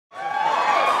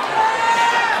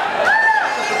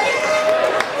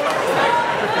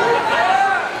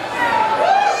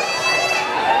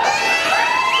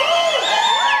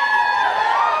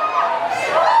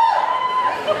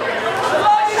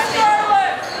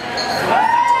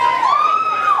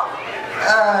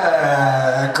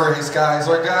guys.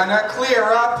 We're gonna clear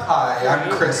up. Hi,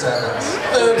 I'm Chris Evans.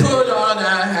 Put on a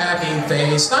happy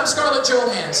face. I'm Scarlett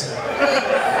Johansson.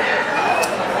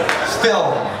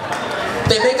 Film.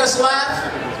 They make us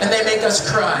laugh and they make us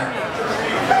cry.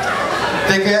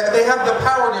 They have the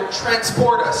power to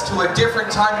transport us to a different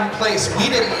time and place we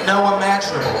didn't know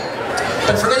imaginable.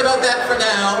 But forget about that for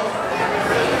now.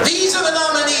 These are the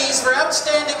nominees for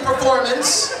Outstanding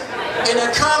Performance in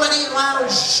a Comedy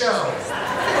Lounge Show.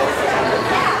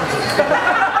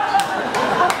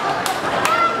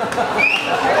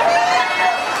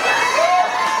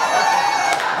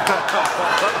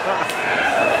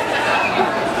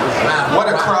 Wow. What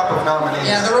a crop of nominees.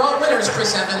 Yeah, they're all winners,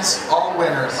 Chris Evans. All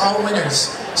winners. All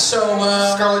winners. So,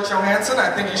 Scarlett Johansson,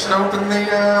 I think you should open the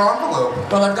envelope.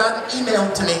 well, I've got it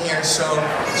emailed to me here, so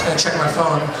I'm just gonna check my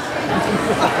phone.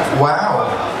 Wow.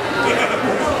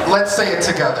 Let's say it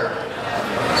together.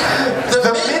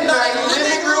 The Midnight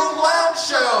Living Room Lounge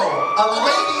Show, a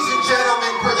ladies and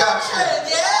gentlemen production.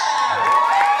 Yeah!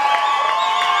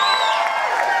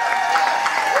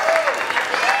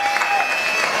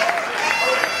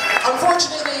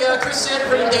 Unfortunately, Chris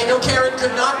Sanford and Daniel Karen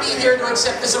could not be here to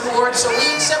accept this award, so we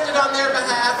accepted on their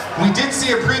behalf. We did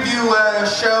see a preview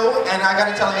show, and I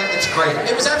gotta tell you, it's great.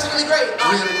 It was absolutely great.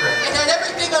 Really great. It had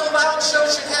everything a lounge show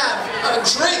should have.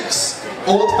 Drinks.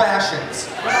 Old fashions.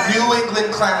 New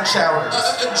England clown chowders.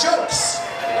 Jokes.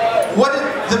 What did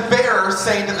the bear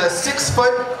say to the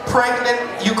 6-foot pregnant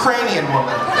Ukrainian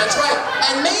woman? That's right.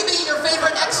 And maybe your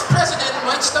favorite ex-president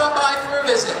might stop by for a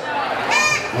visit.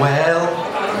 Well,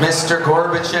 Mr.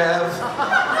 Gorbachev.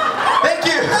 Thank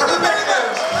you.